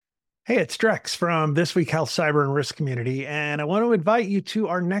Hey, it's Drex from This Week Health Cyber and Risk Community, and I want to invite you to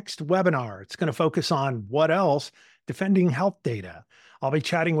our next webinar. It's going to focus on what else? Defending health data. I'll be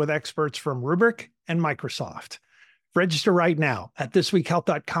chatting with experts from Rubrik and Microsoft. Register right now at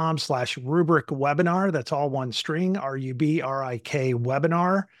thisweekhealth.com/Rubrik webinar. That's all one string, RUBRIK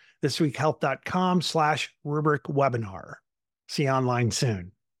webinar. Thisweekhealth.com/Rubrik webinar. See you online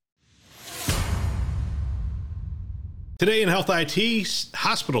soon. Today in Health IT,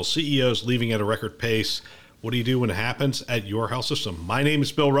 hospital CEOs leaving at a record pace. What do you do when it happens at your health system? My name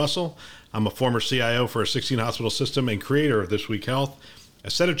is Bill Russell. I'm a former CIO for a 16-hospital system and creator of This Week Health,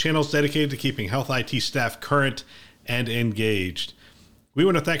 a set of channels dedicated to keeping health IT staff current and engaged. We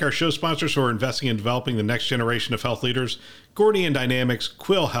want to thank our show sponsors who are investing in developing the next generation of health leaders: Gordian Dynamics,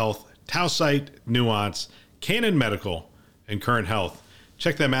 Quill Health, Tausight, Nuance, Canon Medical, and Current Health.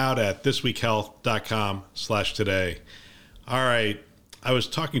 Check them out at thisweekhealth.com/today. All right. I was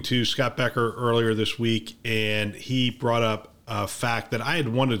talking to Scott Becker earlier this week, and he brought up a fact that I had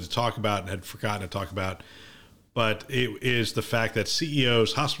wanted to talk about and had forgotten to talk about, but it is the fact that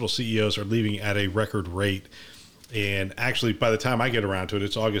CEOs, hospital CEOs, are leaving at a record rate. And actually, by the time I get around to it,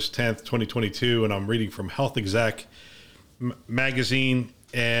 it's August 10th, 2022, and I'm reading from Health Exec magazine,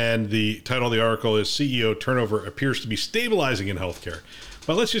 and the title of the article is CEO Turnover Appears to be Stabilizing in Healthcare.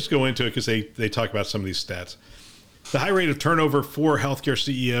 But let's just go into it because they talk about some of these stats. The high rate of turnover for healthcare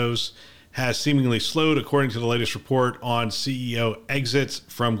CEOs has seemingly slowed, according to the latest report on CEO exits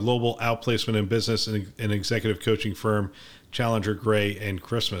from global outplacement in business and executive coaching firm Challenger, Gray, and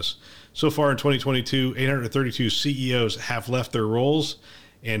Christmas. So far in 2022, 832 CEOs have left their roles,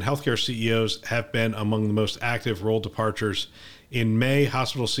 and healthcare CEOs have been among the most active role departures. In May,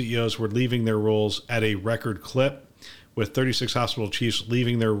 hospital CEOs were leaving their roles at a record clip, with 36 hospital chiefs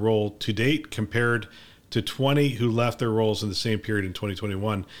leaving their role to date, compared to 20 who left their roles in the same period in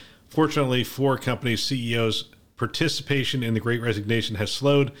 2021. Fortunately, for companies, CEOs' participation in the Great Resignation has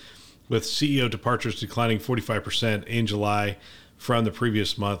slowed, with CEO departures declining 45% in July from the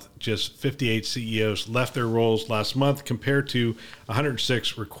previous month. Just 58 CEOs left their roles last month, compared to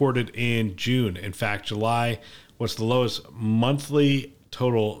 106 recorded in June. In fact, July was the lowest monthly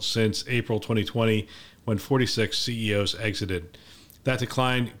total since April 2020, when 46 CEOs exited. That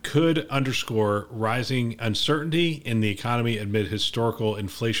decline could underscore rising uncertainty in the economy amid historical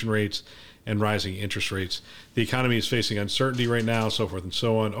inflation rates and rising interest rates. The economy is facing uncertainty right now, so forth and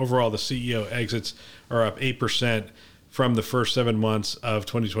so on. Overall, the CEO exits are up 8% from the first 7 months of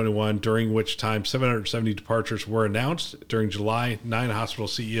 2021, during which time 770 departures were announced. During July, 9 hospital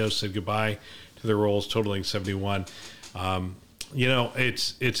CEOs said goodbye to their roles, totaling 71.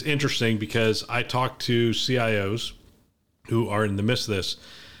 It's interesting because I talked to CIOs who are in the midst of this,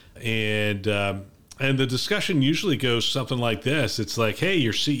 and the discussion usually goes something like this. It's like, hey,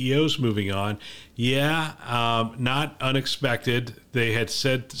 your CEO's moving on. Yeah, not unexpected. They had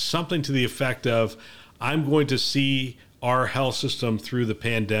said something to the effect of, I'm going to see our health system through the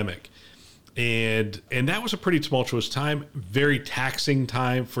pandemic. And that was a pretty tumultuous time, very taxing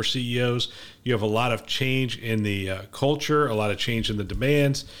time for CEOs. You have a lot of change in the culture, a lot of change in the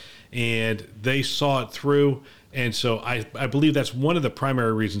demands, and they saw it through. And so I believe that's one of the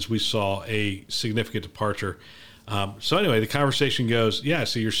primary reasons we saw a significant departure. So anyway, the conversation goes, yeah,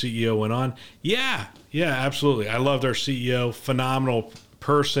 so your CEO went on. Yeah, absolutely. I loved our CEO, phenomenal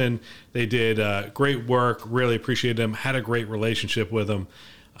person. They did great work, really appreciated them, had a great relationship with them.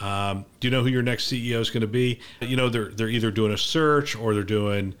 Do you know who your next CEO is going to be? They're either doing a search, or they're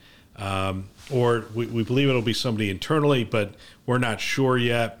doing, or we believe it'll be somebody internally, but we're not sure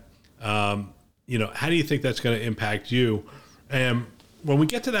yet. How do you think that's going to impact you? And when we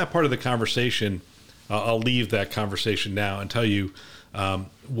get to that part of the conversation, I'll leave that conversation now and tell you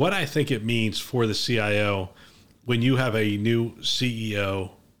what I think it means for the CIO when you have a new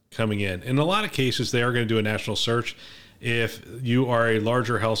CEO coming in. In a lot of cases, they are going to do a national search. If you are a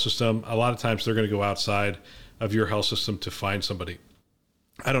larger health system, a lot of times they're going to go outside of your health system to find somebody.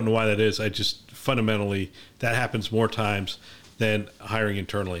 I don't know why that is. I just fundamentally, that happens more times than hiring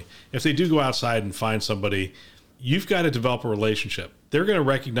internally. If they do go outside and find somebody, you've got to develop a relationship. They're going to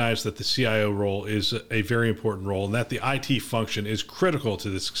recognize that the CIO role is a very important role, and that the IT function is critical to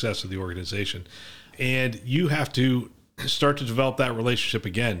the success of the organization. And you have to start to develop that relationship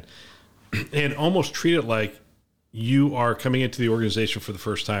again, and almost treat it like you are coming into the organization for the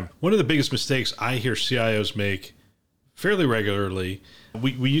first time. One of the biggest mistakes I hear CIOs make fairly regularly,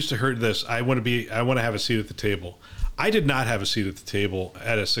 we used to hear this, I want to have a seat at the table. I did not have a seat at the table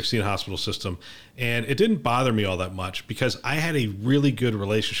at a 16 hospital system, and it didn't bother me all that much because I had a really good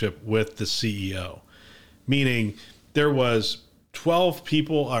relationship with the CEO, meaning there was 12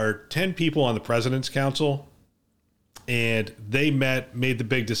 people or 10 people on the President's Council, and they made the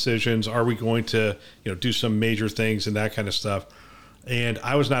big decisions. Are we going to, do some major things and that kind of stuff? And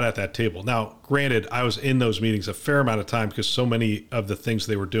I was not at that table. Now, granted, I was in those meetings a fair amount of time because so many of the things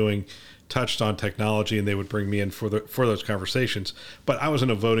they were doing touched on technology, and they would bring me in for those conversations. But I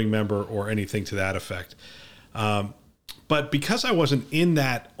wasn't a voting member or anything to that effect. But because I wasn't in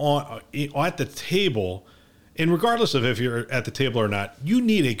that at the table, and regardless of if you're at the table or not, you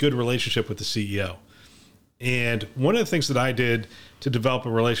need a good relationship with the CEO. And one of the things that I did to develop a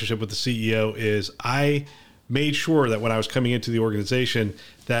relationship with the CEO is I made sure that when I was coming into the organization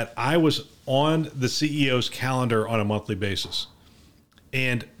that I was on the CEO's calendar on a monthly basis.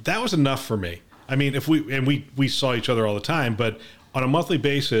 And that was enough for me. I mean, we saw each other all the time, but on a monthly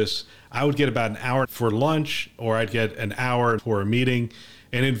basis, I would get about an hour for lunch, or I'd get an hour for a meeting.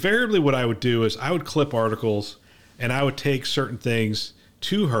 And invariably what I would do is I would clip articles and I would take certain things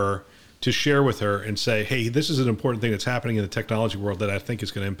to her to share with her and say, hey, this is an important thing that's happening in the technology world that I think is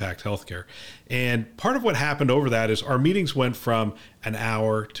going to impact healthcare. And part of what happened over that is our meetings went from an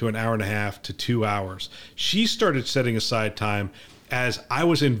hour to an hour and a half to 2 hours. She started setting aside time as I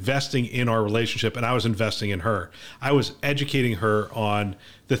was investing in our relationship, and I was investing in her. I was educating her on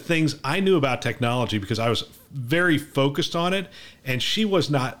the things I knew about technology because I was very focused on it, and she was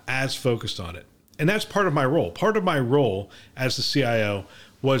not as focused on it. And that's part of my role. Part of my role as the CIO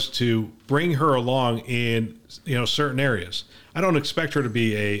was to bring her along in certain areas. I don't expect her to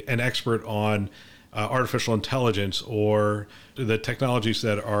be an expert on artificial intelligence or the technologies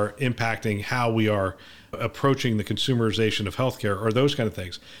that are impacting how we are approaching the consumerization of healthcare or those kind of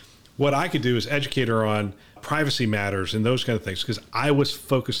things. What I could do is educate her on privacy matters and those kind of things because I was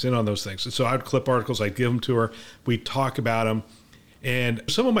focused in on those things. And so I'd clip articles, I'd give them to her, we'd talk about them. And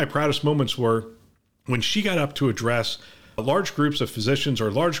some of my proudest moments were when she got up to address large groups of physicians or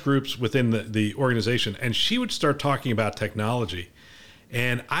large groups within the organization, and she would start talking about technology.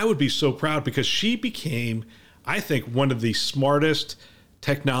 And I would be so proud because she became, I think, one of the smartest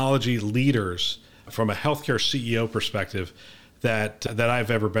technology leaders from a healthcare CEO perspective that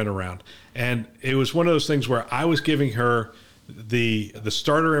I've ever been around. And it was one of those things where I was giving her the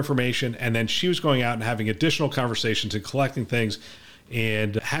starter information, and then she was going out and having additional conversations and collecting things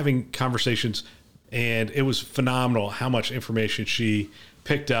and having conversations. And it was phenomenal how much information she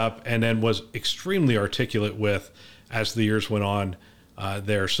picked up and then was extremely articulate with as the years went on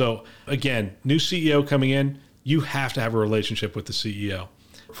there. So again, new CEO coming in, you have to have a relationship with the CEO.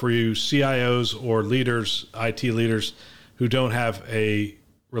 For you CIOs or leaders, IT leaders who don't have a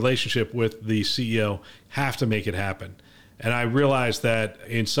relationship with the CEO, have to make it happen. And I realize that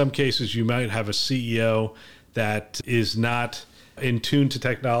in some cases you might have a CEO that is not in tune to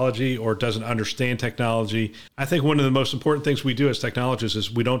technology or doesn't understand technology. I think one of the most important things we do as technologists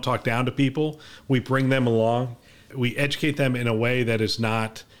is we don't talk down to people. We bring them along. We educate them in a way that is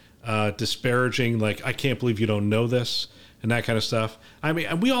not disparaging, like, I can't believe you don't know this, and that kind of stuff. I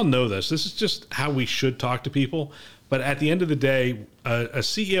mean, we all know this. This is just how we should talk to people. But at the end of the day, a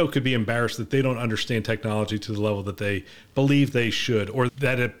CEO could be embarrassed that they don't understand technology to the level that they believe they should, or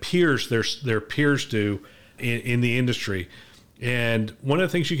that it appears their peers do in the industry. And one of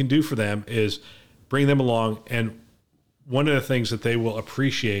the things you can do for them is bring them along. And one of the things that they will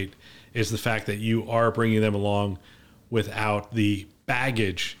appreciate is the fact that you are bringing them along without the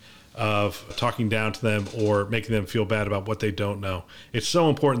baggage of talking down to them or making them feel bad about what they don't know. It's so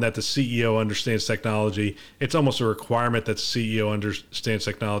important that the CEO understands technology. It's almost a requirement that the CEO understands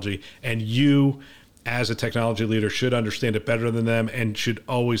technology, and you as a technology leader should understand it better than them and should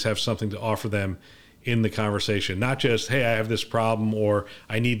always have something to offer them in the conversation. Not just, hey, I have this problem or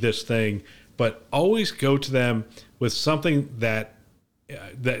I need this thing, but always go to them with something that's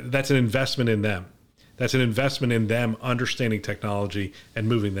an investment in them. That's an investment in them understanding technology and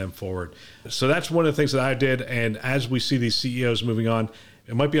moving them forward. So that's one of the things that I did. And as we see these CEOs moving on,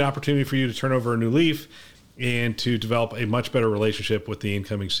 it might be an opportunity for you to turn over a new leaf and to develop a much better relationship with the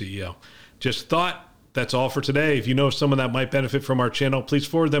incoming CEO. Just thought, that's all for today. If you know someone that might benefit from our channel, please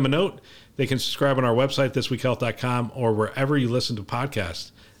forward them a note. They can subscribe on our website, thisweekhealth.com, or wherever you listen to podcasts.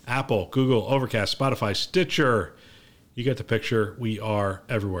 Apple, Google, Overcast, Spotify, Stitcher. You get the picture. We are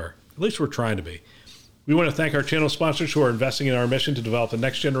everywhere. At least we're trying to be. We want to thank our channel sponsors who are investing in our mission to develop the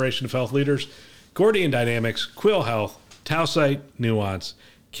next generation of health leaders: Gordian Dynamics, Quill Health, Tausight, Nuance,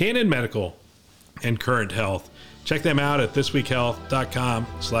 Canon Medical, and Current Health. Check them out at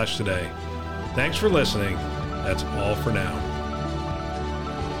thisweekhealth.com/today. Thanks for listening. That's all for now.